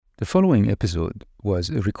The following episode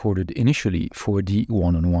was recorded initially for the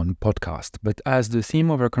one-on-one podcast, but as the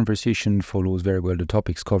theme of our conversation follows very well the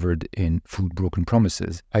topics covered in Food Broken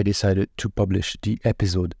Promises, I decided to publish the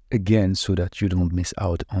episode again so that you don't miss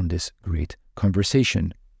out on this great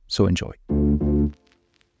conversation. So enjoy.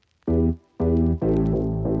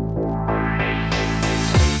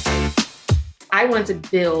 I want to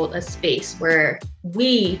build a space where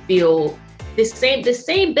we feel the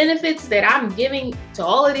same benefits that I'm giving to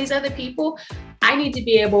all of these other people. I need to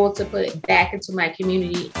be able to put it back into my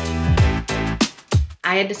community.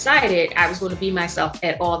 I had decided I was going to be myself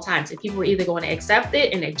at all times, and people were either going to accept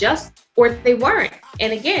it and adjust, or they weren't.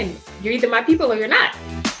 And again, you're either my people or you're not.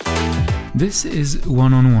 This is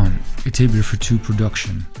One-on-One, a Table for Two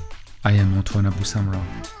production. I am Antoine Abou-Samra.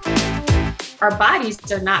 Our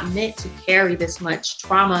bodies are not meant to carry this much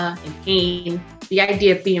trauma and pain. The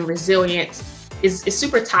idea of being resilient is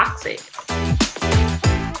super toxic.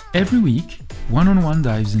 Every week, One-on-One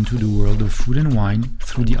dives into the world of food and wine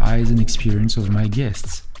through the eyes and experience of my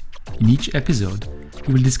guests. In each episode,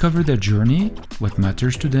 you will discover their journey, what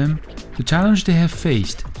matters to them, the challenge they have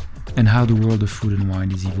faced, and how the world of food and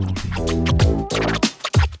wine is evolving.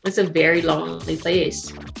 It's a very lonely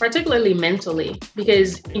place, particularly mentally,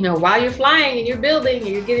 because, while you're flying and you're building and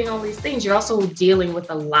you're getting all these things, you're also dealing with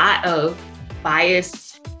a lot of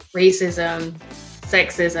bias, racism,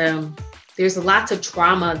 sexism. There's lots of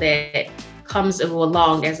trauma that comes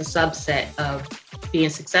along as a subset of being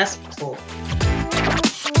successful.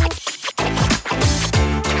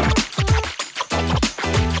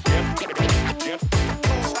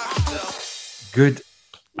 Good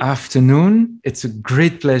afternoon. It's a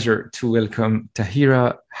great pleasure to welcome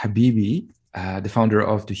Tahiirah Habibi, the founder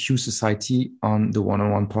of the Hue Society, on the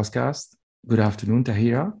One-on-One podcast. Good afternoon,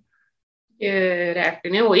 Tahiirah. Good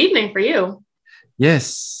afternoon. Well, evening for you.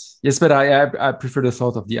 Yes, but I prefer the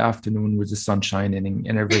thought of the afternoon with the sun shining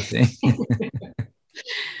and everything.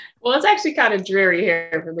 Well, it's actually kind of dreary here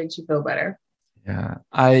if it makes you feel better. Yeah,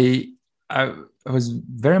 I was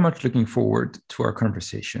very much looking forward to our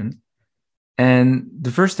conversation. And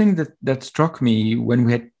the first thing that struck me when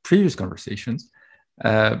we had previous conversations,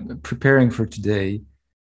 preparing for today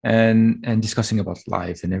and discussing about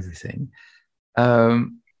life and everything,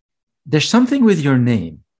 there's something with your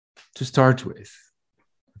name to start with.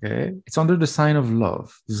 Okay, it's under the sign of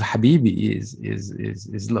love. Habibi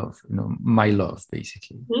is love, my love,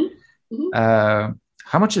 basically. Mm-hmm.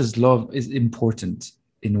 How much is love is important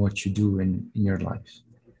in what you do in your life?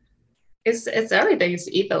 It's everything. It's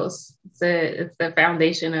ethos. It's the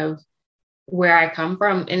foundation of where I come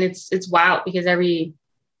from, and it's wild because every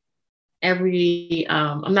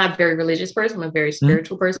I'm not a very religious person. I'm a very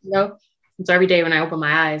spiritual person though. And so every day when I open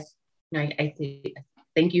my eyes, I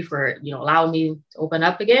thank you for allowing me to open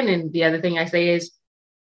up again. And the other thing I say is,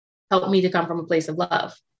 help me to come from a place of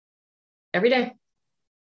love every day.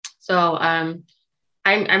 So I'm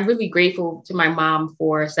really grateful to my mom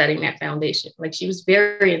for setting that foundation. Like, she was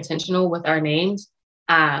very intentional with our names.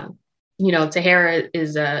 Tahiirah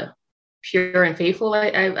is pure and faithful,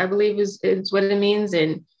 I believe is what it means.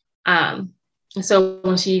 And so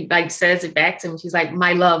when she says it back to me, she's like,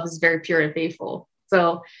 my love is very pure and faithful.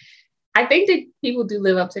 So I think that people do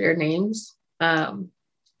live up to their names,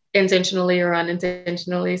 intentionally or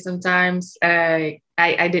unintentionally sometimes. I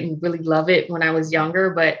didn't really love it when I was younger,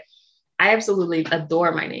 but I absolutely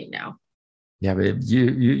adore my name now. Yeah, but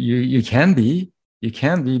you can be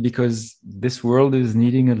because this world is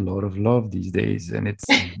needing a lot of love these days, and it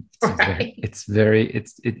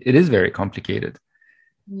is very complicated.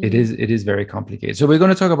 Mm-hmm. It is very complicated. So we're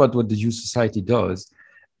going to talk about what the Hue Society does,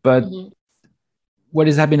 but what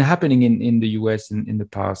has been happening in the US in the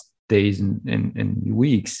past days and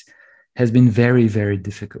weeks has been very, very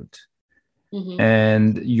difficult. Mm-hmm.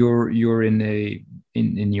 And you're in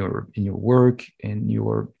your work and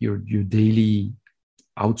your daily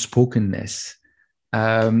outspokenness,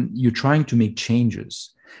 you're trying to make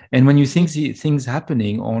changes. And when you see things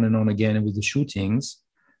happening on and on again with the shootings,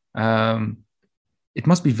 it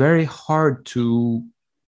must be very hard to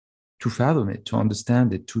fathom it, to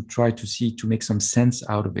understand it, to try to make some sense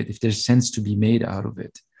out of it, if there's sense to be made out of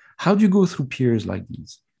it. How do you go through periods like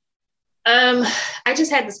these? I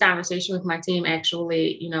just had this conversation with my team,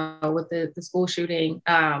 actually, with the school shooting.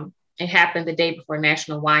 It happened the day before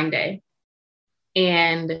National Wine Day.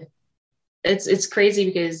 And it's crazy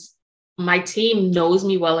because my team knows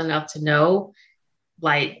me well enough to know,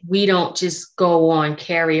 we don't just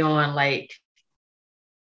carry on like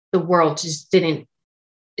the world just didn't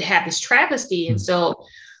have this travesty. And so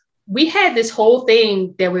we had this whole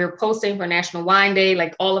thing that we were posting for National Wine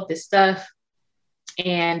Day, all of this stuff.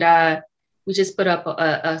 And we just put up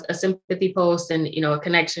a sympathy post and, a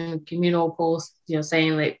connection communal post,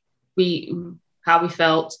 saying like how we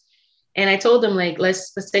felt. And I told them like,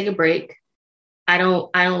 let's take a break. I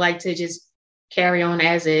don't like to just carry on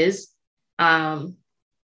as is.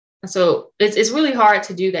 So it's really hard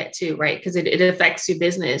to do that too, right? Because it affects your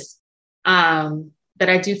business. But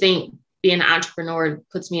I do think being an entrepreneur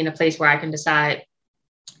puts me in a place where I can decide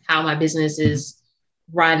how my business is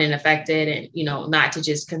run and affected, and not to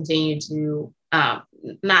just continue to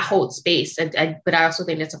not hold space. But I also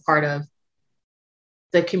think that's a part of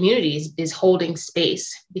the communities is holding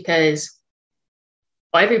space, because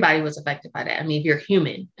everybody was affected by that. I mean, if you're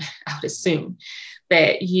human, I would assume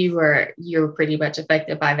that you're pretty much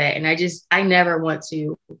affected by that. And I never want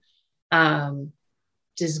to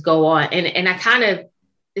just go on. And I kind of,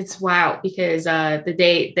 it's wild because that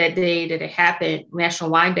day that it happened, National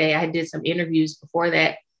Wine Day, I did some interviews before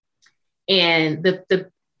that. And the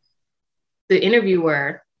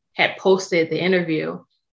interviewer had posted the interview,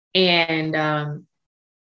 and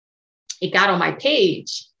it got on my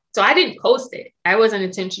page. So I didn't post it. I wasn't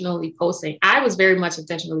intentionally posting. I was very much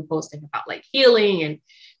intentionally posting about like healing and,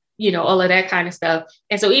 all of that kind of stuff.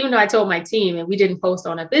 And so even though I told my team and we didn't post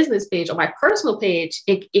on a business page, on my personal page,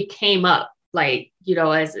 it came up like, and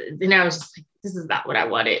I was just like, this is not what I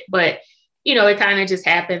wanted. But, it kind of just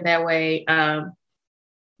happened that way.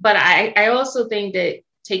 But I also think that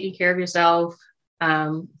taking care of yourself,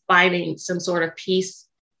 finding some sort of peace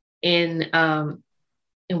in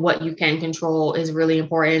what you can control is really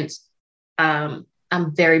important. I'm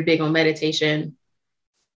very big on meditation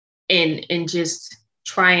and just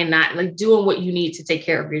trying not like doing what you need to take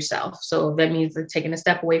care of yourself. So that means like taking a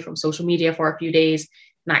step away from social media for a few days,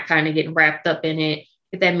 not kind of getting wrapped up in it.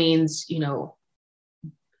 If that means,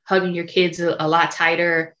 hugging your kids a lot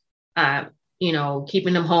tighter,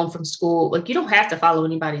 keeping them home from school. Like you don't have to follow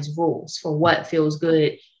anybody's rules for what feels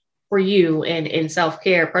good for you and in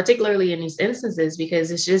self-care, particularly in these instances, because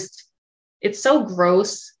it's so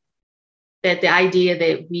gross that the idea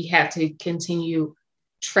that we have to continue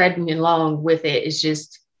treading along with it is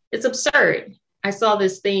it's absurd. I saw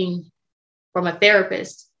this thing from a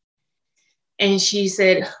therapist and she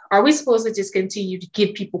said, are we supposed to just continue to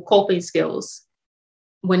give people coping skills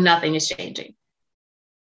when nothing is changing?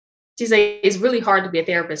 She's like, it's really hard to be a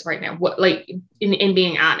therapist right now. What, like, in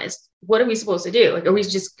being honest, what are we supposed to do? Like, are we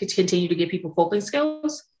just continue to give people coping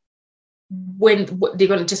skills when they're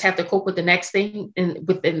going to just have to cope with the next thing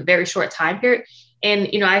within a very short time period? And,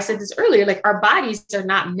 I said this earlier, like our bodies are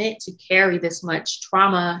not meant to carry this much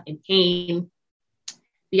trauma and pain.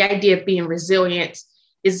 The idea of being resilient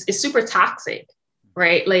is super toxic,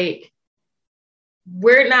 right? Like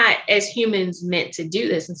we're not as humans meant to do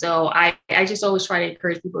this. And so I just always try to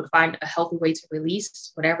encourage people to find a healthy way to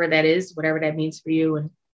release whatever that is, whatever that means for you,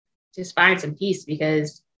 and just find some peace,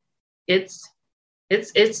 because it's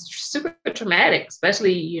super traumatic,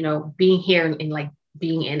 especially, being here and like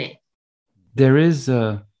being in it. There's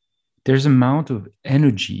amount of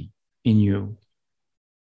energy in you,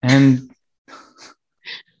 and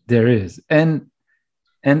there is, and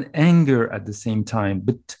anger at the same time,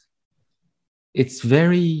 but it's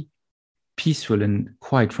very peaceful and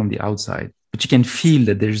quiet from the outside, but you can feel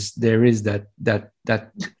that there is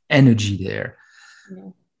that energy there. Yeah.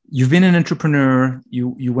 You've been an entrepreneur.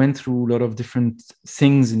 You went through a lot of different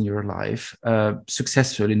things in your life,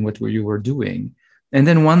 successful in what you were doing. And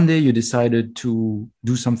then one day you decided to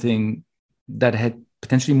do something that had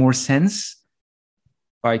potentially more sense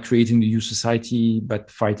by creating the new society, but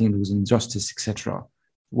fighting those injustice, etc.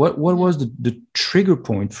 What was the trigger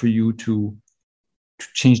point for you to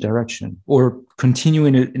change direction or continue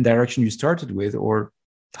in direction you started with, or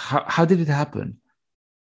how did it happen?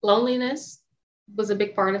 Loneliness was a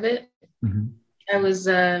big part of it. Mm-hmm. I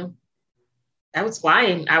was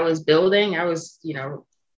flying, I was building, I was,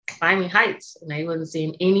 climbing heights, and I wasn't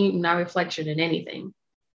seeing no reflection in anything.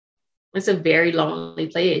 It's a very lonely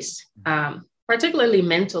place, particularly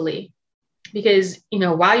mentally, because,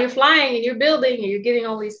 while you're flying and you're building and you're getting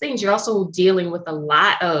all these things, you're also dealing with a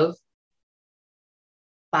lot of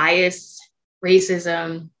bias,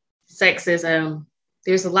 racism, sexism.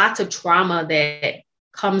 There's lots of trauma that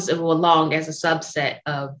comes along as a subset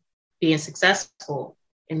of being successful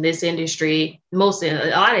in this industry, a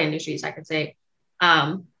lot of industries, I could say.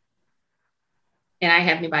 And I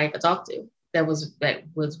have anybody to talk to that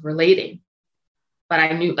was relating, but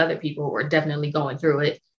I knew other people were definitely going through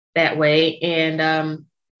it that way. And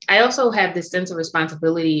I also have this sense of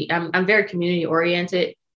responsibility. I'm very community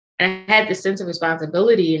oriented. And I had this sense of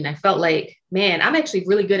responsibility, and I felt like, man, I'm actually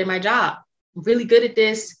really good at my job. I'm really good at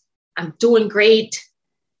this. I'm doing great.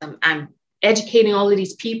 I'm educating all of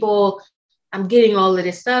these people. I'm getting all of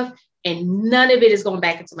this stuff, and none of it is going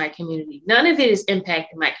back into my community. None of it is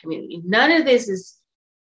impacting my community. None of this is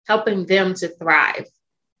helping them to thrive.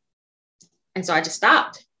 And so I just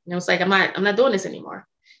stopped. And I was like, I'm not doing this anymore.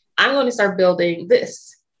 I'm going to start building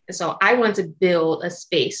this. And so I want to build a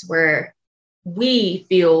space where we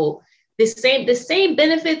feel the same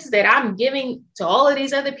benefits that I'm giving to all of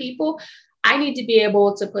these other people. I need to be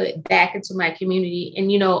able to put back into my community.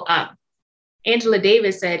 And, Angela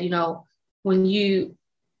Davis said, when you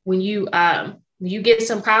get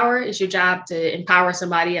some power, it's your job to empower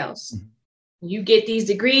somebody else. When you get these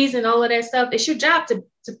degrees and all of that stuff, it's your job to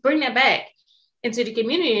bring that back into the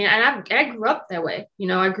community. And I grew up that way.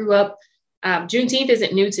 I grew up, Juneteenth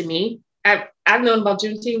isn't new to me. I've known about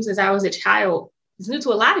Juneteenth since I was a child. It's new to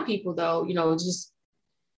a lot of people though, just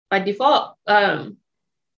by default.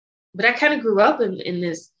 But I kind of grew up in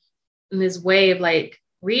this way of like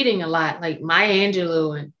reading a lot, like Maya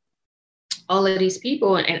Angelou and all of these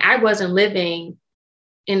people. And I wasn't living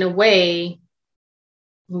in a way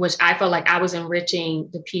in which I felt like I was enriching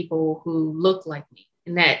the people who looked like me.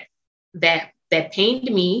 And that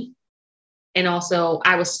pained me. And also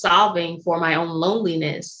I was solving for my own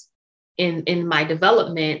loneliness in my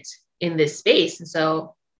development in this space. And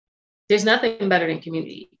so there's nothing better than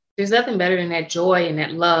community. There's nothing better than that joy and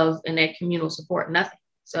that love and that communal support, nothing.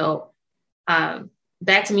 So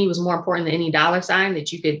that to me was more important than any dollar sign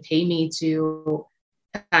that you could pay me to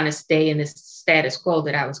kind of stay in this status quo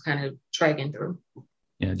that I was kind of dragging through.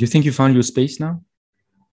 Yeah. Do you think you found your space now?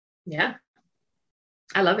 Yeah.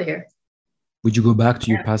 I love it here. Would you go back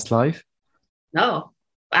to your past life? No,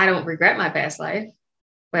 I don't regret my past life,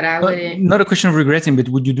 but I wouldn't. Not a question of regretting, but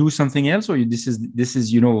would you do something else, or this is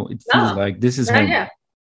it feels like this is home? Yeah.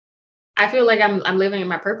 I feel like I'm living in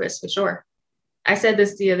my purpose for sure. I said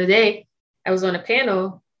this the other day. I was on a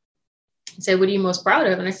panel and said, "What are you most proud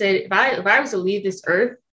of?" And I said, if I was to leave this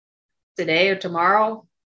earth today or tomorrow,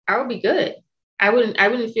 I would be good. I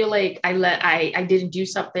wouldn't feel like I didn't do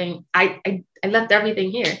something. I left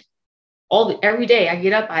everything here. Every day I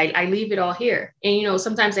get up, I leave it all here. And,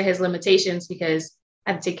 sometimes it has limitations because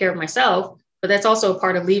I have to take care of myself, but that's also a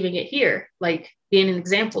part of leaving it here. Like being an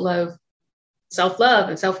example of self-love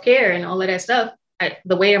and self-care and all of that stuff.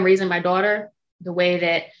 The way I'm raising my daughter, the way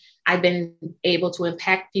that I've been able to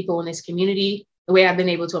impact people in this community, the way I've been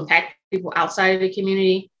able to impact people outside of the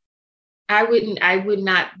community. I would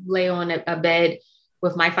not lay on a bed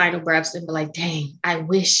with my final breaths and be like, dang, I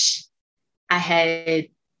wish I had.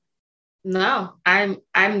 No, I'm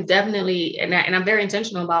definitely, and I'm very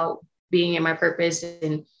intentional about being in my purpose,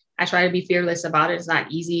 and I try to be fearless about it. It's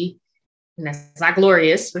not easy, and it's not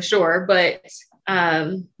glorious for sure, but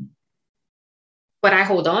I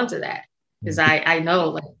hold on to that because I know,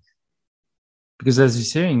 like, because as you're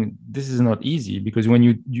saying, this is not easy, because when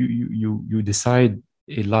you decide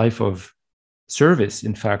a life of service,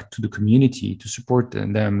 in fact, to the community, to support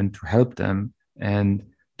them and to help them and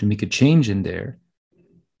to make a change in there.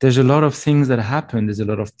 There's a lot of things that happen. There's a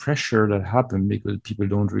lot of pressure that happen because people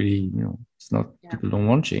don't really, it's not, people don't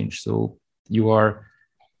want change. So you are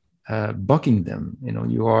bucking them,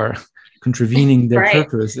 you are contravening their right.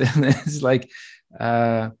 purpose. And it's like,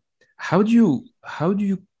 how do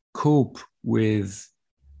you cope with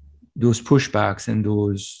those pushbacks and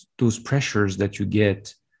those pressures that you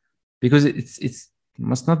get? Because it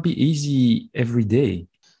must not be easy every day.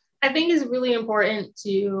 I think it's really important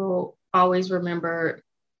to always remember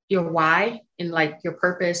your why and like your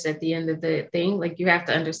purpose at the end of the thing. Like you have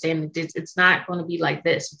to understand that it's not going to be like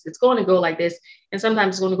this. It's going to go like this. And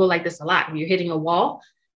sometimes it's going to go like this a lot when you're hitting a wall.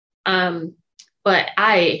 But when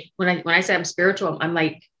I say I'm spiritual, I'm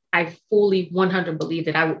like, I fully 100 believe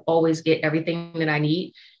that I will always get everything that I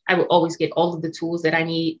need. I will always get all of the tools that I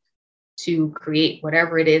need to create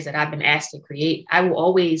whatever it is that I've been asked to create. I will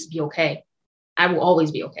always be okay. I will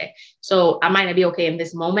always be okay. So I might not be okay in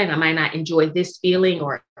this moment. I might not enjoy this feeling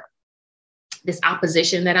or this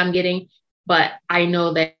opposition that I'm getting, but I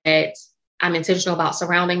know that I'm intentional about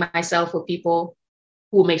surrounding myself with people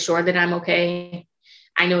who will make sure that I'm okay.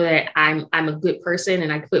 I know that I'm a good person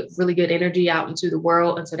and I put really good energy out into the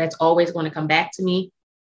world. And so that's always going to come back to me.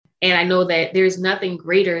 And I know that there's nothing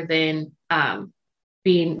greater than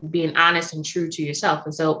being honest and true to yourself.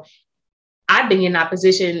 And so I've been in that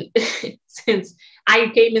position since I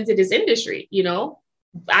came into this industry.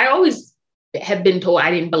 I always have been told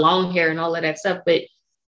I didn't belong here and all of that stuff, but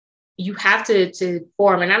you have to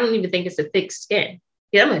form, and I don't even think it's a thick skin.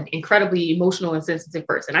 Yeah, I'm an incredibly emotional and sensitive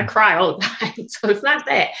person. I cry all the time. So it's not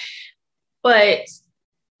that, but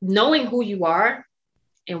knowing who you are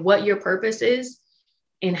and what your purpose is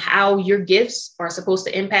and how your gifts are supposed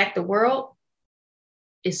to impact the world,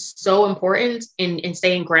 is so important in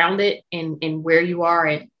staying grounded in where you are,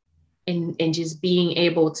 and just being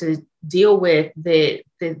able to deal with the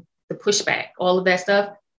pushback, all of that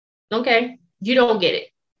stuff. Okay, you don't get it.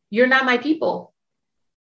 You're not my people.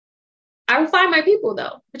 I will find my people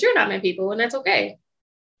though, but you're not my people, and that's okay.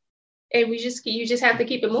 And you just have to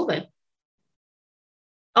keep it moving.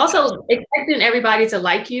 Also, expecting everybody to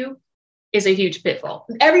like you is a huge pitfall.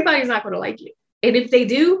 Everybody's not going to like you. And if they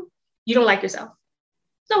do, you don't like yourself.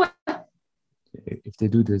 No. If they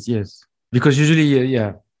do this, yes. Because usually,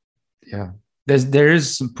 yeah. There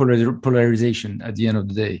is some polarization at the end of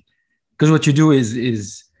the day. Because what you do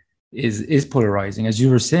is polarizing. As you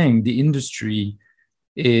were saying, the industry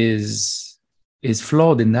is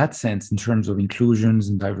flawed in that sense in terms of inclusions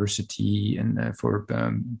and diversity, and for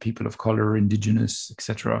people of color, indigenous,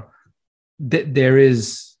 etc. There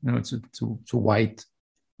is, it's a white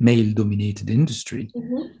male-dominated industry.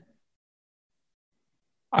 Mm-hmm.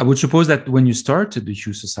 I would suppose that when you started the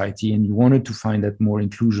Hue Society and you wanted to find that more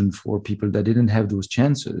inclusion for people that didn't have those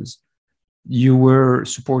chances, you were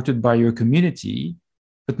supported by your community,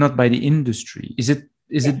 but not by the industry.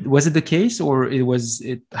 Was it the case, or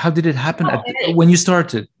how did it happen when you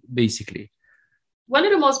started, basically? One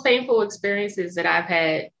of the most painful experiences that I've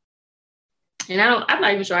had, and I'm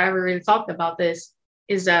not even sure I ever really talked about this,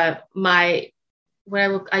 is I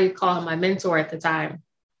call him my mentor at the time.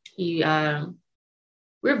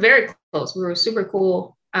 We were very close. We were super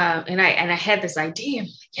cool. And I had this idea. I'm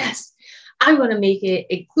like, yes, I'm going to make it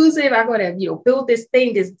inclusive. I'm going to, build this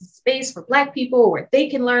thing, this space for Black people where they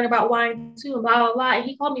can learn about wine too, and blah, blah, blah. And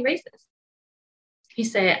he called me racist. He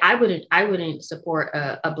said, I wouldn't support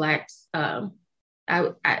a Black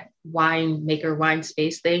wine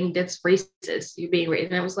space thing. That's racist. You're being racist.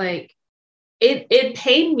 And I was like, it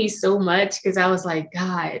pained me so much, because I was like,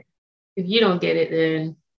 God, if you don't get it,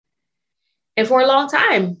 then. And for a long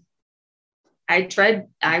time, I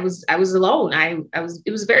was alone.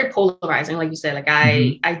 It was very polarizing. Like you said, like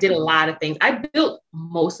I did a lot of things. I built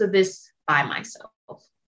most of this by myself,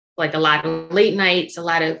 like a lot of late nights, and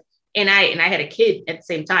I had a kid at the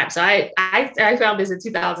same time. So I found this in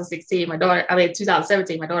 2016.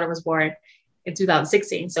 2017, my daughter was born in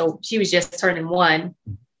 2016. So she was just turning 1,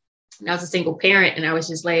 and I was a single parent. And I was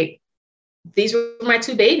just like, these were my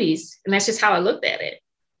 2 babies. And that's just how I looked at it.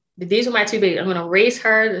 These are my 2 babies. I'm going to raise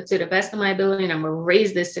her to the best of my ability, and I'm going to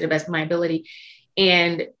raise this to the best of my ability.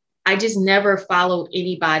 And I just never followed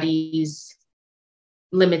anybody's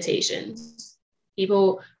limitations.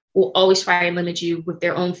 People will always try and limit you with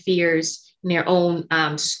their own fears and their own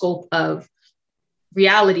scope of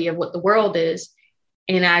reality of what the world is.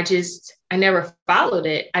 And I never followed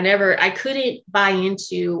it. I couldn't buy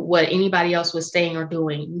into what anybody else was saying or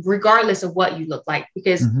doing, regardless of what you look like,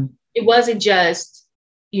 because it wasn't just,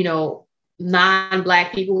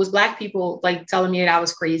 non-Black people. It was Black people like telling me that I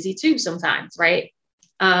was crazy too sometimes, right?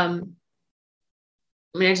 You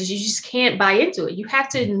just can't buy into it. You have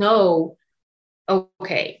to know,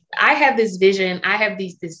 okay, I have this vision, I have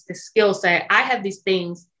this skill set, I have these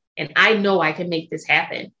things, and I know I can make this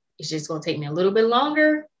happen. It's just going to take me a little bit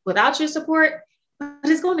longer without your support, but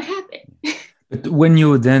it's going to happen. But when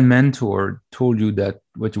your then mentor told you that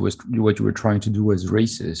what you were trying to do was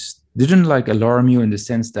racist, didn't alarm you in the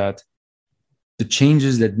sense that the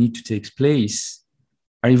changes that need to take place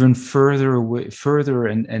are even further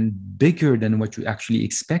and bigger than what you actually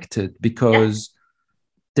expected, because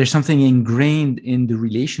there's something ingrained in the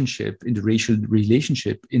relationship, in the racial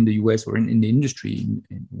relationship in the US or in the industry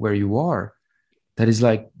where you are, that is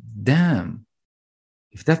like, damn,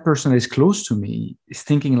 if that person is close to me is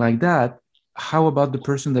thinking like that, how about the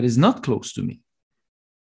person that is not close to me?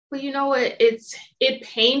 Well, you know what? It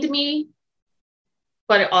pained me,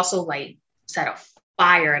 but it also set a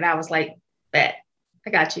fire, and I was like, "Bet, I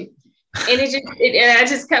got you." And I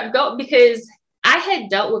just kept going, because I had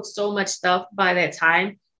dealt with so much stuff by that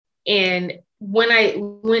time, and when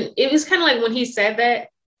it was kind of like when he said that,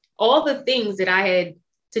 all the things that I had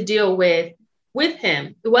to deal with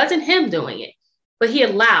him, it wasn't him doing it, but he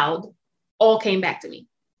allowed, all came back to me.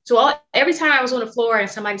 So every time I was on the floor and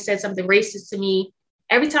somebody said something racist to me,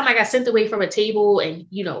 every time I got sent away from a table and,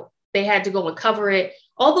 they had to go and cover it,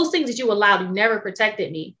 all those things that you allowed, you never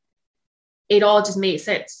protected me. It all just made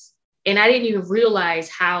sense. And I didn't even realize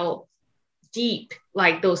how deep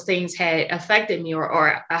those things had affected me,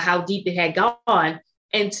 or how deep it had gone,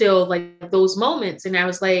 until those moments. And I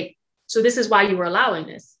was like, so this is why you were allowing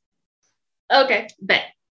this. Okay, bet.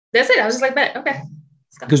 That's it. I was just like, bet. Okay.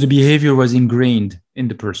 Because the behavior was ingrained in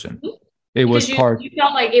the person. It was part. You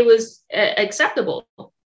felt like it was acceptable. So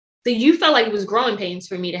you felt like it was growing pains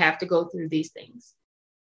for me to have to go through these things.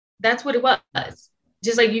 That's what it was.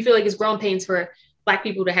 Just like you feel like it's growing pains for Black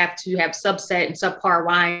people to have subset and subpar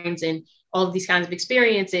wines and all of these kinds of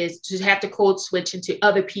experiences, to have to code switch into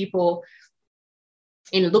other people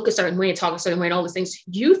and look a certain way and talk a certain way and all these things.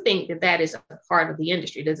 You think that that is a part of the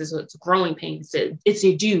industry. This is it's a growing pain. It's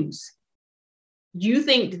your dues. You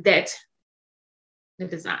think that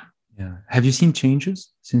it is not. Yeah. Have you seen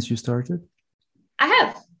changes since you started? I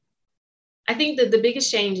have. I think that the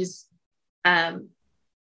biggest change is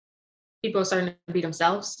people are starting to be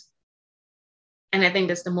themselves. And I think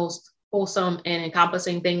that's the most wholesome and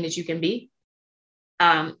encompassing thing that you can be.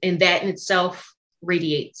 And that in itself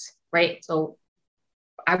radiates, right? So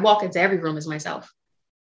I walk into every room as myself.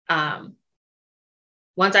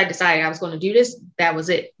 Once I decided I was going to do this, that was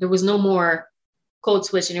it. There was no more code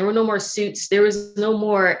switching. There were no more suits. There was no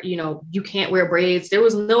more, you can't wear braids. There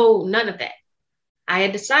was none of that. I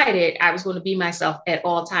had decided I was going to be myself at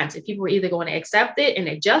all times. And people were either going to accept it and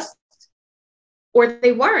adjust, or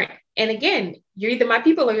they weren't. And again, you're either my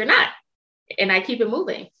people or you're not. And I keep it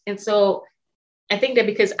moving. And so I think that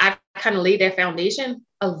because I've kind of laid that foundation,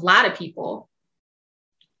 a lot of people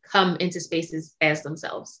come into spaces as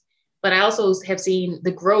themselves. But I also have seen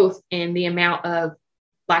the growth in the amount of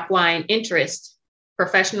Black wine interest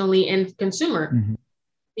professionally and consumer,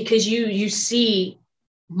 because you see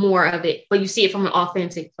more of it, but you see it from an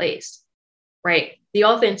authentic place, right? The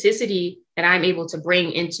authenticity that I'm able to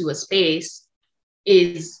bring into a space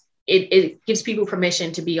is it gives people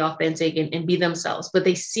permission to be authentic and be themselves, but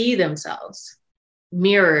they see themselves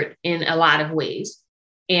mirrored in a lot of ways.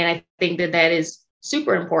 And I think that that is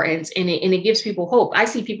super important, and it gives people hope. I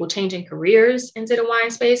see people changing careers into the wine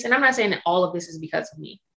space, and I'm not saying that all of this is because of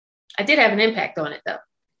me. I did have an impact on it though.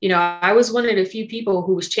 I was one of the few people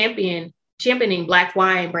who was championing Black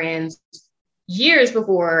wine brands years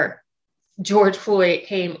before George Floyd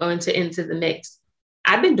came into the mix.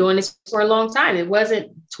 I've been doing this for a long time. It wasn't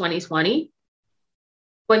 2020.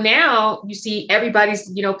 But now you see everybody's,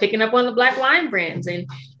 picking up on the Black wine brands, and,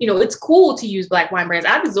 it's cool to use Black wine brands.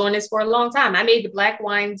 I've been doing this for a long time. I made the Black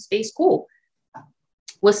wine space cool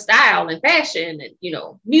with style and fashion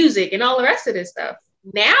and, music and all the rest of this stuff.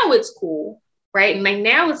 Now it's cool, right? And like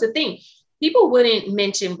now it's a thing. People wouldn't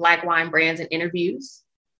mention Black wine brands in interviews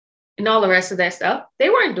and all the rest of that stuff. They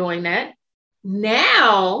weren't doing that.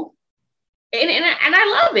 Now, and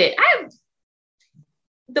I love it.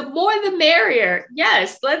 The more the merrier.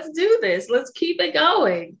 Yes, let's do this. Let's keep it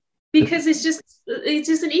going, because it's just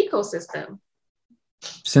an ecosystem.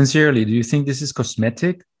 Sincerely, do you think this is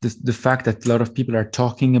cosmetic? The fact that a lot of people are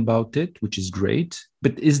talking about it, which is great,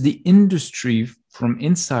 but is the industry from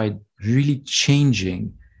inside really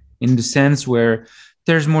changing in the sense where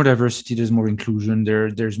there's more diversity, there's more inclusion,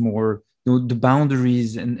 there's more, the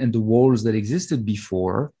boundaries and the walls that existed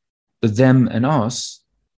before, the them and us,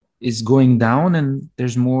 is going down, and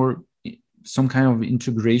there's more some kind of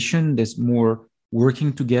integration, there's more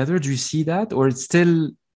working together? Do you see that, or it's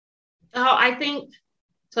still? Oh, I think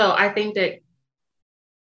that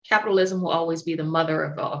capitalism will always be the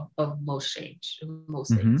mother of most change,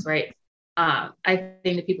 most things, right? I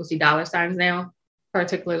think that people see dollar signs now,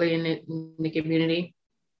 particularly in the community,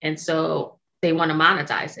 and so they want to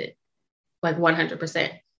monetize it, like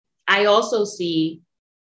 100%. I also see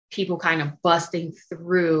people kind of busting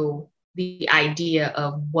through the idea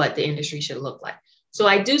of what the industry should look like. So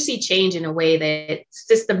I do see change in a way that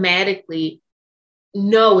systematically,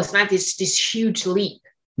 no, it's not this huge leap.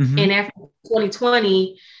 And after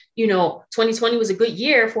 2020, 2020 was a good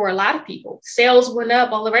year for a lot of people. Sales went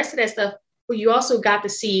up, all the rest of that stuff, but you also got to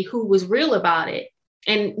see who was real about it.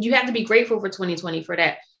 And you have to be grateful for 2020 for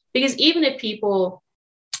that, because even if people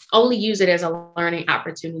only use it as a learning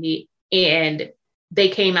opportunity and they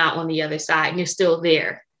came out on the other side and you're still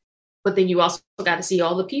there. But then you also got to see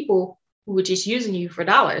all the people who were just using you for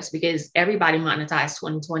dollars, because everybody monetized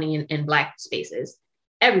 2020 in Black spaces.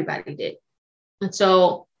 Everybody did. And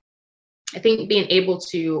so I think being able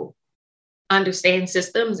to understand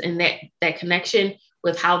systems and that connection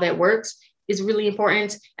with how that works is really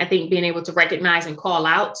important. I think being able to recognize and call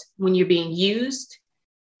out when you're being used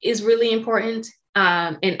is really important.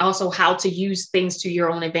 And also how to use things to your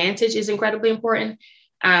own advantage is incredibly important.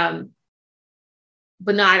 But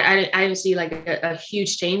no, I don't see like a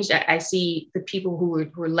huge change. I see the people who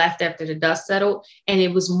were left after the dust settled, and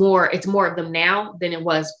it's more of them now than it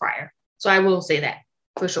was prior. So I will say that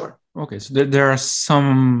for sure. Okay, so there are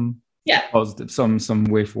some positive, some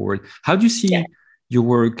way forward. How do you see your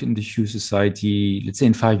work in the Hue Society, let's say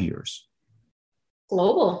in 5 years?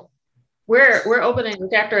 Global. We're opening a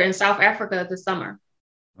chapter in South Africa this summer.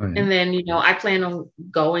 Oh, yeah. And then, I plan on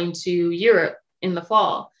going to Europe in the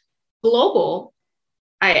fall. Global.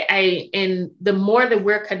 And the more that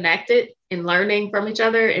we're connected and learning from each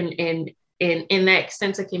other and in that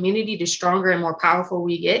sense of community, the stronger and more powerful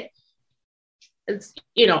we get. It's,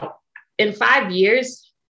 in 5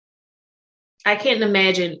 years, I can't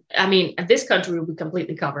imagine. I mean, this country will be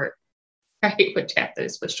completely covered, right, with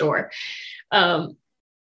chapters for sure. And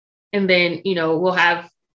then, we'll have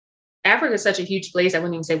Africa is such a huge place. I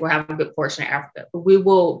wouldn't even say we'll have a good portion of Africa, but we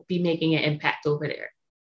will be making an impact over there.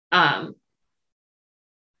 And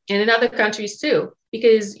in other countries too,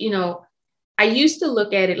 because, I used to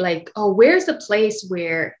look at it like, oh, where's the place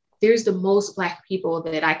where there's the most Black people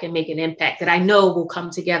that I can make an impact that I know will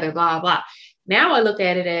come together, blah, blah. Now I look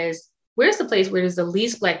at it as, where's the place where there's the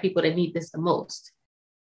least Black people that need this the most?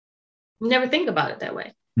 You never think about it that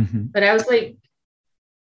way. Mm-hmm. But I was like,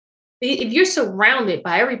 if you're surrounded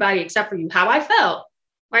by everybody except for you, how I felt,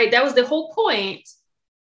 right? That was the whole point.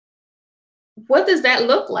 What does that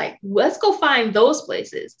look like? Let's go find those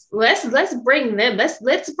places. Let's bring them.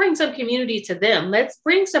 Let's bring some community to them. Let's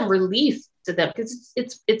bring some relief to them, because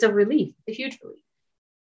it's a relief, a huge relief.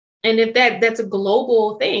 And if that's a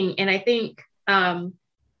global thing, and I think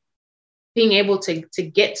being able to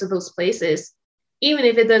get to those places, even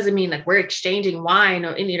if it doesn't mean like we're exchanging wine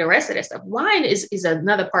or any of the rest of that stuff, wine is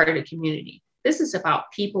another part of the community. This is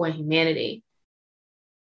about people and humanity.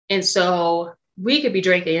 And so we could be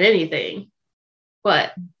drinking anything,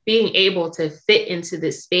 but being able to fit into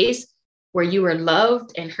this space where you are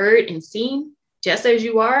loved and heard and seen just as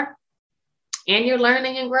you are, and you're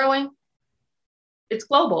learning and growing, it's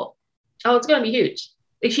global. Oh, it's going to be huge.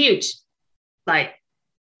 It's huge. Like,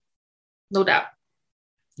 no doubt.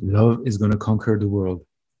 Love is going to conquer the world.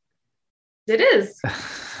 It is.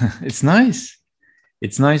 It's nice.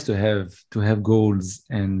 It's nice to have goals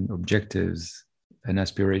and objectives and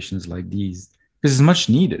aspirations like these, because it's much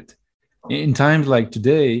needed. In times like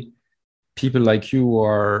today, people like you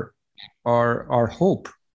are hope,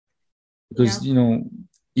 because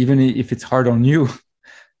even if it's hard on you,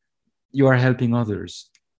 you are helping others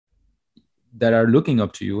that are looking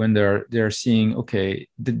up to you, and they're seeing, okay,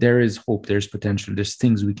 there is hope, there's potential, there's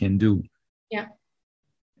things we can do. Yeah.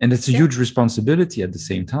 And it's a huge responsibility at the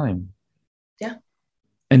same time. Yeah.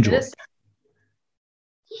 Enjoy.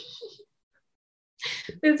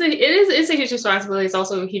 It's a huge responsibility. It's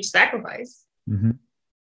also a huge sacrifice. Mm-hmm.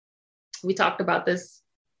 We talked about this,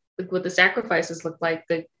 what the sacrifices look like.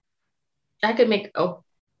 That I could make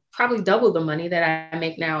probably double the money that I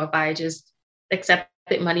make now if I just accepted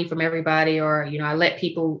money from everybody, or I let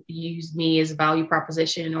people use me as a value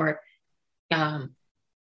proposition, or all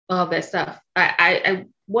that stuff. I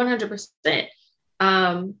 100%.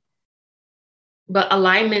 But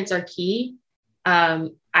alignments are key.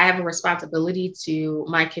 I have a responsibility to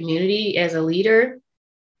my community as a leader.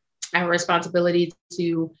 I have a responsibility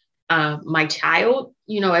to my child,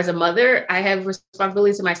 as a mother. I have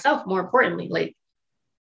responsibility to myself, more importantly, like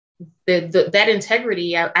that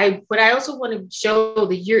integrity. But I also want to show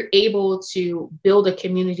that you're able to build a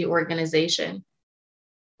community organization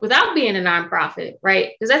without being a nonprofit,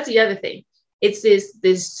 right? Because that's the other thing. It's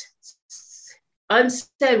this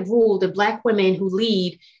unsaid rule that Black women who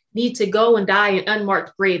lead need to go and die in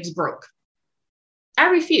unmarked graves broke. I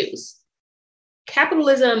refuse.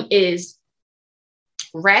 Capitalism is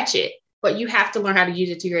ratchet, but you have to learn how to use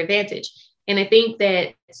it to your advantage. And I think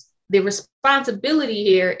that the responsibility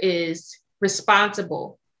here is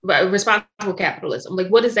responsible capitalism. Like,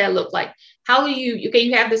 what does that look like? How do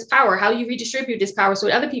you have this power? How do you redistribute this power so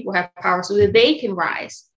that other people have power so that they can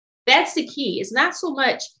rise? That's the key. It's not so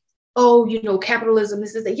much, capitalism,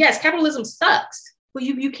 this is that. Yes, capitalism sucks, but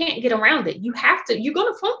you can't get around it. You're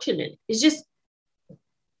going to function in it. It's just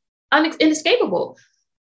inescapable.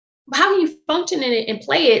 But how can you function in it and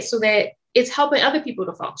play it so that it's helping other people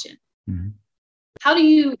to function? Mm-hmm. How do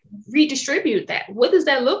you redistribute that? What does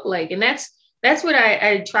that look like? And that's what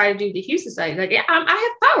I try to do to Houston side. Like, I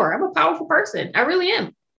have power. I'm a powerful person. I really am.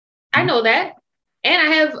 Mm-hmm. I know that. And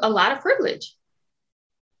I have a lot of privilege.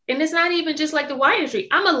 And it's not even just like the wine industry.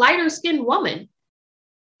 I'm a lighter skinned woman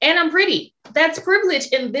and I'm pretty. That's privilege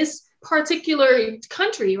in this particular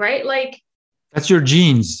country, right? Like, that's your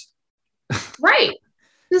genes. Right.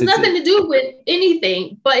 There's nothing to do with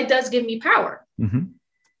anything, but it does give me power. Mm-hmm.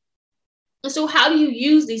 And so how do you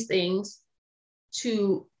use these things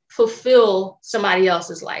to fulfill somebody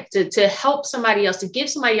else's life, to help somebody else, to give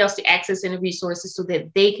somebody else the access and the resources so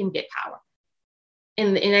that they can get power?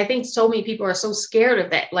 And I think so many people are so scared of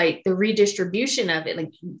that, like the redistribution of it.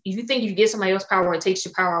 Like, if you think if you give somebody else power, it takes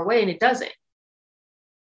your power away, and it doesn't.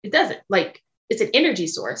 It doesn't. Like, it's an energy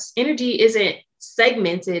source. Energy isn't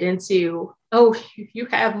segmented into, you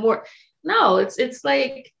have more. No, it's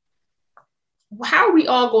like how are we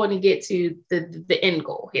all going to get to the end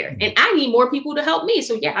goal here? And I need more people to help me.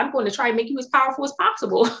 So yeah, I'm going to try and make you as powerful as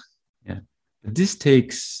possible. Yeah. This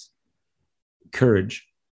takes courage.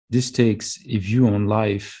 This takes a view on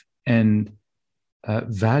life and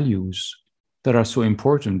values that are so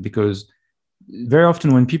important, because very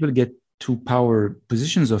often when people get to power,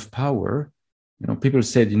 positions of power, people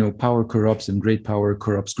said, power corrupts and great power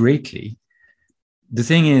corrupts greatly. The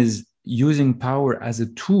thing is, using power as a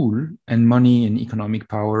tool and money and economic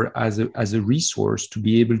power as a resource to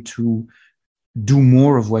be able to do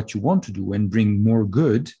more of what you want to do and bring more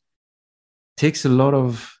good takes a lot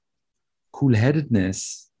of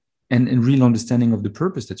cool-headedness and real understanding of the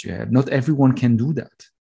purpose that you have. Not everyone can do that.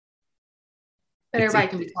 But everybody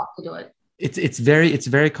can be taught to do it. It's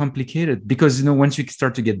very complicated, because once you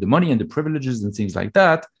start to get the money and the privileges and things like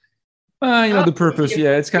that, the purpose,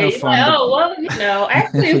 it's kind of fun. Like,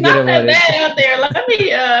 actually, it's not that bad out there. Let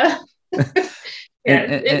me.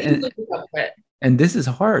 And this is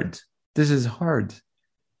hard. This is hard.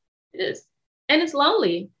 It is, and it's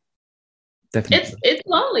lonely. Definitely, it's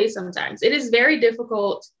lonely sometimes. It is very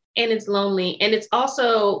difficult, and it's lonely, and it's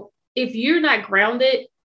also, if you're not grounded,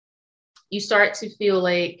 you start to feel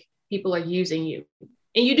like people are using you,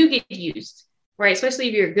 and you do get used, right? Especially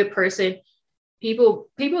if you're a good person. People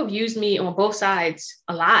have used me on both sides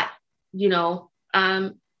a lot,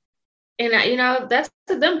 and that's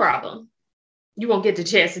a them problem. You won't get the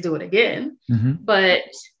chance to do it again, but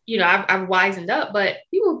I've wisened up. But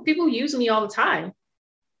people use me all the time.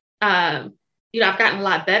 I've gotten a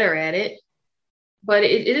lot better at it, but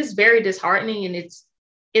it is very disheartening, and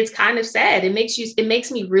it's kind of sad. It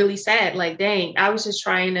makes me really sad. Like, dang, I was just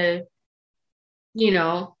trying to,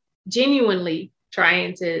 genuinely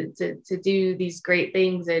trying to do these great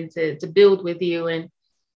things and to build with you. And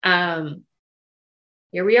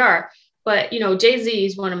here we are. But, Jay-Z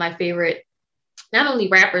is one of my favorite, not only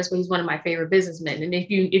rappers, but he's one of my favorite businessmen. And if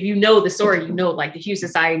you know the story, like the Hughes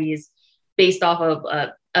Society is based off of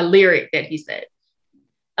a lyric that he said.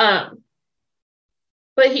 But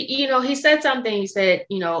he said something. He said,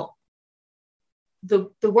 the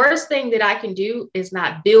worst thing that I can do is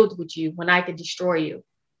not build with you when I can destroy you.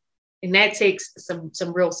 And that takes some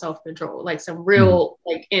real self-control, like some real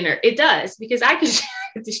inner. It does, because I can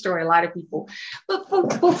destroy a lot of people. But for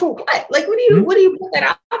what? Like, what do you put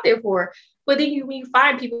that out there for? But then when you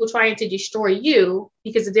find people trying to destroy you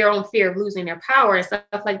because of their own fear of losing their power and stuff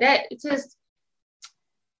like that, it's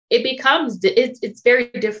very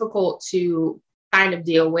difficult to kind of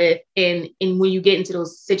deal with. And when you get into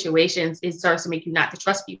those situations, it starts to make you not to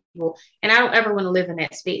trust people. And I don't ever want to live in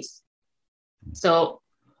that space. So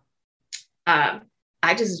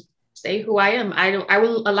I just say who I am. I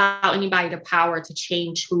won't allow anybody the power to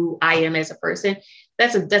change who I am as a person.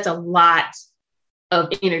 That's a lot of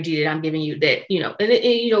energy that I'm giving you, that,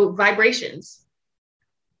 and vibrations.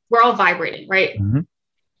 We're all vibrating, right? Mm-hmm.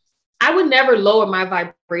 I would never lower my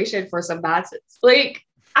vibration for some nonsense. Like,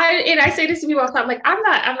 I say this to people all the time, like, I'm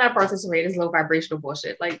not participating in this low vibrational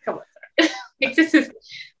bullshit. Like, come on. Like, this is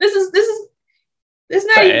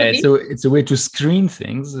not even. So it's a way to screen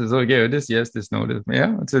things. It's okay, this yes, this no, this.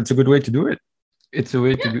 Yeah, it's a good way to do it. It's a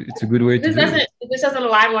good way to do it. If this doesn't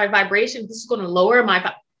align with my vibration, this is going to lower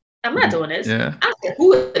my. I'm not doing this. Yeah. I don't care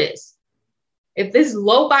who it is. If this is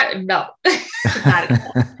low no.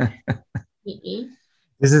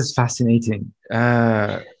 This is fascinating.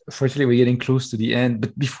 Fortunately, we're getting close to the end.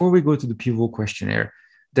 But before we go to the pivotal questionnaire,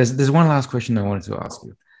 there's one last question I wanted to ask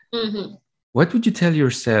you. Mm-hmm. What would you tell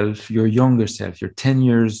yourself, your younger self, your 10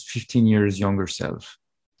 years, 15 years younger self?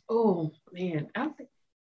 Oh, man. I don't think.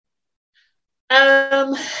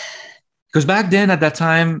 Because back then, at that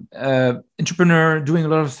time, entrepreneur, doing a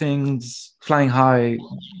lot of things, flying high,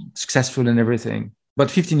 successful in everything.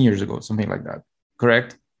 But 15 years ago, something like that.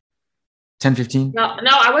 Correct? 10, 15? No,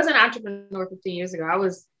 I wasn't an entrepreneur 15 years ago. I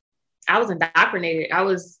was indoctrinated. I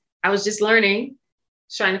was just learning,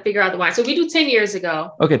 trying to figure out the why. So we do 10 years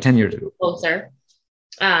ago. Okay, 10 years ago. Closer.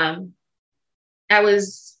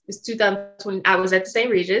 It's 2020. I was at the St.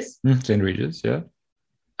 Regis. St. Regis, yeah.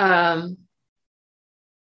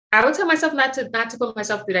 I would tell myself not to put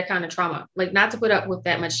myself through that kind of trauma, like not to put up with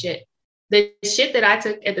that much shit. The shit that I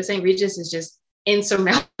took at the St. Regis is just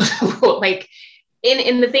insurmountable. Like,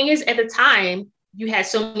 and the thing is, at the time, you had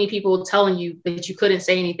so many people telling you that you couldn't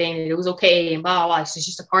say anything and it was okay and blah, blah, blah. It's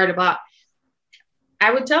just a part of it.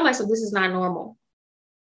 I would tell myself, this is not normal.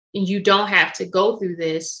 And you don't have to go through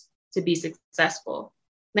this to be successful.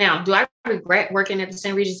 Now, do I regret working at the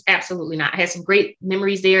St. Regis? Absolutely not. I had some great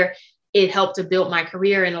memories there. It helped to build my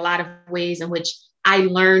career in a lot of ways in which I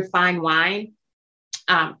learned fine wine.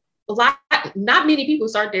 A lot not many people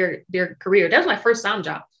start their career. That was my first sound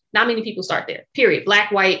job. Not many people start there, period.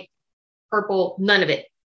 Black, white, purple, none of it.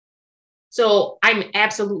 So I'm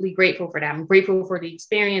absolutely grateful for that. I'm grateful for the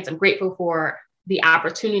experience. I'm grateful for the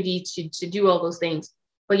opportunity to do all those things.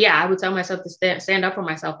 But yeah, I would tell myself to stand up for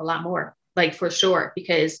myself a lot more, like for sure,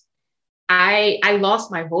 because I lost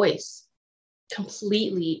my voice,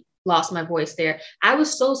 completely lost my voice there. I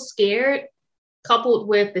was so scared, coupled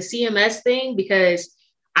with the CMS thing, because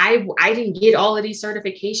I didn't get all of these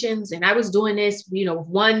certifications, and I was doing this,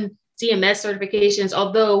 one CMS certifications,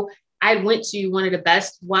 although I went to one of the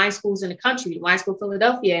best wine schools in the country, Wine School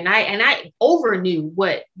Philadelphia, and I over knew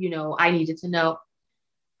what, I needed to know.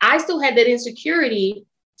 I still had that insecurity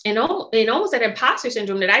and almost that imposter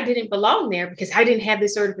syndrome that I didn't belong there because I didn't have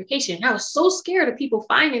this certification. And I was so scared of people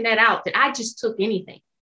finding that out that I just took anything.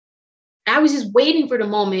 I was just waiting for the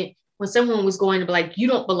moment when someone was going to be like, you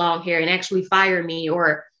don't belong here, and actually fire me,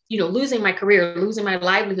 or, losing my career, losing my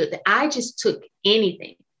livelihood, that I just took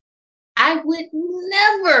anything. I would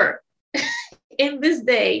never in this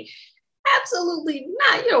day, absolutely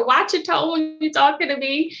not, watch your tone when you're talking to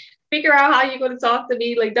me, figure out how you're going to talk to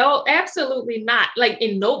me. Like, don't, absolutely not. Like,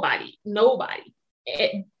 in nobody.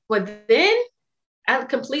 But then I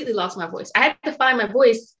completely lost my voice. I had to find my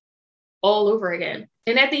voice all over again.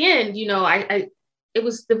 And at the end, it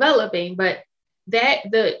was developing, but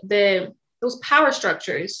those power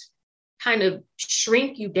structures kind of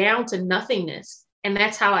shrink you down to nothingness. And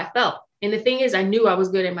that's how I felt. And the thing is, I knew I was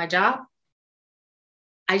good at my job.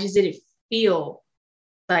 I just didn't feel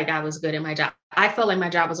like I was good at my job. I felt like my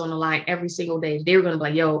job was on the line every single day. They were going to be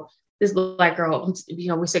like, yo, this black girl,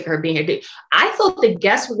 we're sick of her being here. I thought the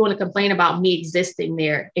guests were going to complain about me existing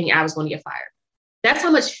there and I was going to get fired. That's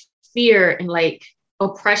how much fear and like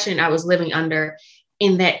oppression I was living under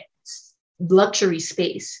in that luxury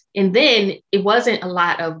space. And then it wasn't a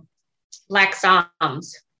lot of Black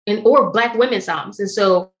Psalms or Black women Psalms. And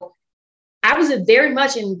so I was very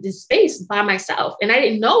much in this space by myself, and I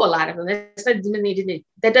didn't know a lot of them. That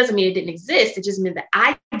doesn't mean it didn't exist. It just meant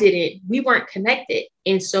that we weren't connected.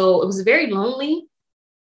 And so it was very lonely.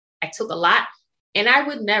 I took a lot, and I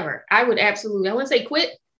would absolutely, I wouldn't say quit,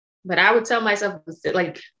 but I would tell myself,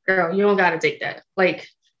 like, girl, you don't got to take that. Like,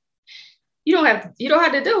 you don't have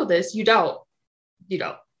to deal with this. You don't.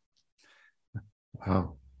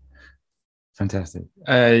 Wow. Fantastic.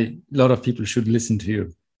 A lot of people should listen to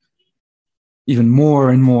you. Even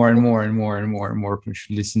more and more and more and more and more and more people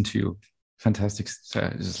should listen to you. Fantastic.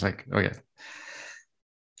 Just like, oh yeah.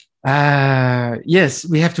 Yes,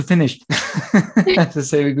 we have to finish. To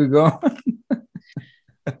say we could go on.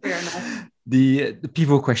 Fair enough. The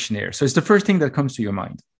people questionnaire. So it's the first thing that comes to your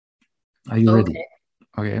mind. Are you ready?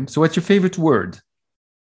 Okay. So what's your favorite word?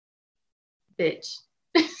 Bitch.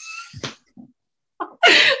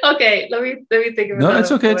 Okay, let me think of it. No,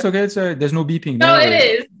 it's okay. It's okay. There's no beeping. No, it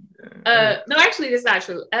is. No, actually, it's not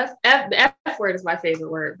true. The F word is my favorite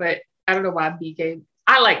word, but I don't know why BK.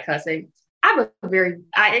 I like cussing. I'm a very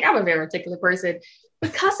particular person,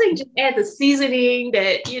 but cussing just adds a seasoning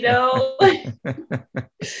that,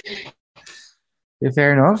 Yeah,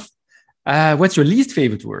 fair enough. What's your least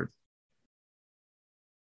favorite word?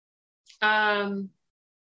 The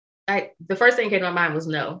first thing that came to my mind was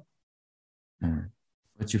no.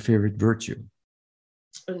 What's your favorite virtue?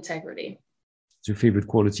 Integrity. What's your favorite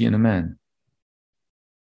quality in a man?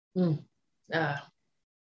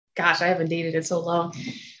 Gosh, I haven't dated in so long.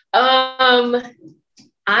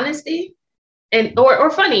 Honesty and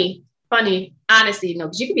or funny. Honesty, no,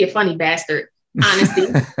 because you can be a funny bastard. Honesty.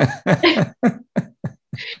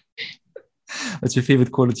 What's your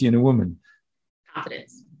favorite quality in a woman?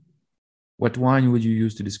 Confidence. What wine would you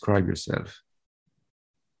use to describe yourself?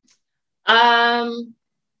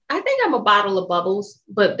 I think I'm a bottle of bubbles,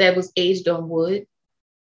 but that was aged on wood.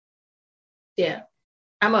 Yeah.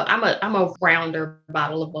 I'm a rounder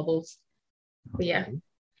bottle of bubbles. But yeah.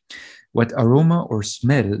 What aroma or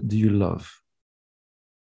smell do you love?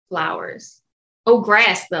 Flowers. Oh,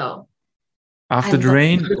 grass though. After the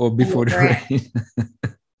rain or before the rain?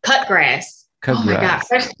 Cut grass. Cut grass. My God.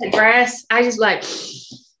 Fresh cut grass. I just like,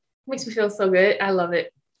 makes me feel so good. I love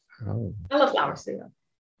it. Oh. I love flowers too.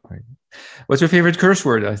 Right. What's your favorite curse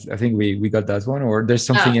word? I think we got that one, or there's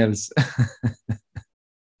something else.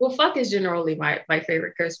 Well, fuck is generally my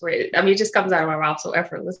favorite curse word. I mean, it just comes out of my mouth so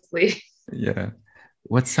effortlessly. Yeah.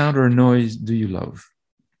 What sound or noise do you love?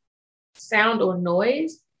 Sound or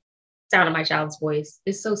noise? Sound of my child's voice.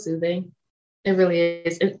 It's so soothing. It really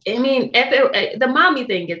is. I mean, the mommy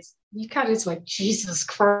thing, you kind of just like, Jesus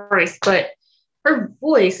Christ. But her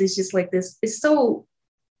voice is just like this. It's so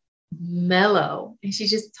mellow. And she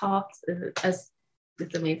just talks. It's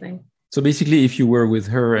amazing. So basically, if you were with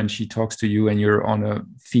her and she talks to you and you're on a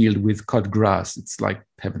field with cut grass, it's like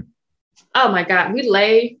heaven. Oh my God. We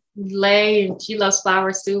lay, and she loves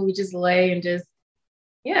flowers too. We just lay and just,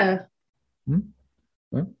 yeah. Hmm?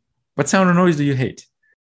 Well, what sound or noise do you hate?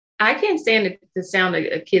 I can't stand the sound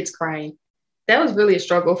of kids crying. That was really a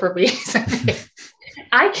struggle for me.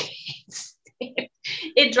 I can't stand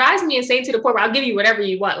it. Drives me insane to the point where I'll give you whatever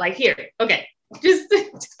you want. Like, here, okay, just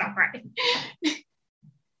stop crying.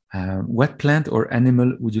 What plant or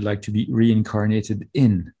animal would you like to be reincarnated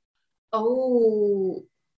in? Oh,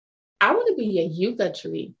 I want to be a yucca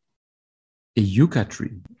tree. A yucca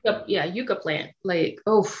tree. Yeah, yucca plant. Like,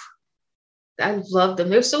 oh, I love them.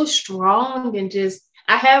 They're so strong and just.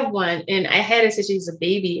 I have one, and I had it since she was a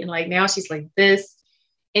baby, and like now she's like this,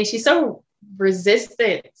 and she's so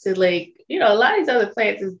resistant to like a lot of these other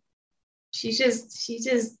plants. She's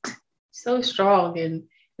just so strong. And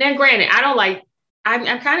then, granted, I don't like.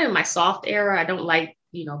 I'm kind of in my soft era. I don't like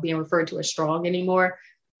being referred to as strong anymore,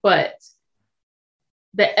 but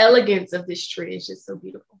the elegance of this tree is just so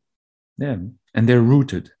beautiful. Yeah, and they're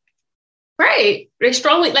rooted. Right. They're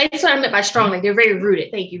strongly, like that's what I meant by strong. Like they're very rooted.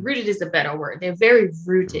 Thank you. Rooted is a better word. They're very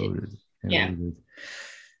rooted. Rooted. Yeah. Rooted.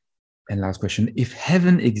 And last question. If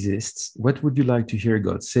heaven exists, what would you like to hear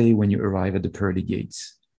God say when you arrive at the pearly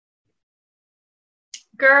gates?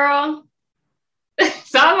 Girl.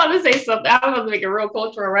 So I'm about to say something. I'm about to make a real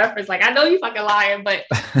cultural reference. Like, I know you fucking lying, but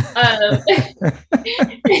I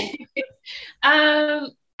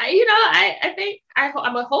think I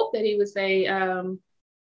would hope that he would say,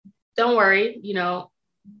 don't worry,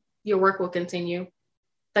 your work will continue.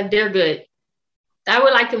 Like, they're good. I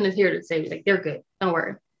would like him to hear to say, like, they're good. Don't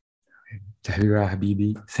worry. Tahiirah,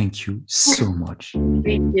 Habibi, thank you so much.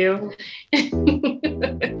 Thank you.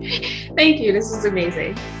 Thank you. This was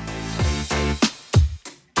amazing.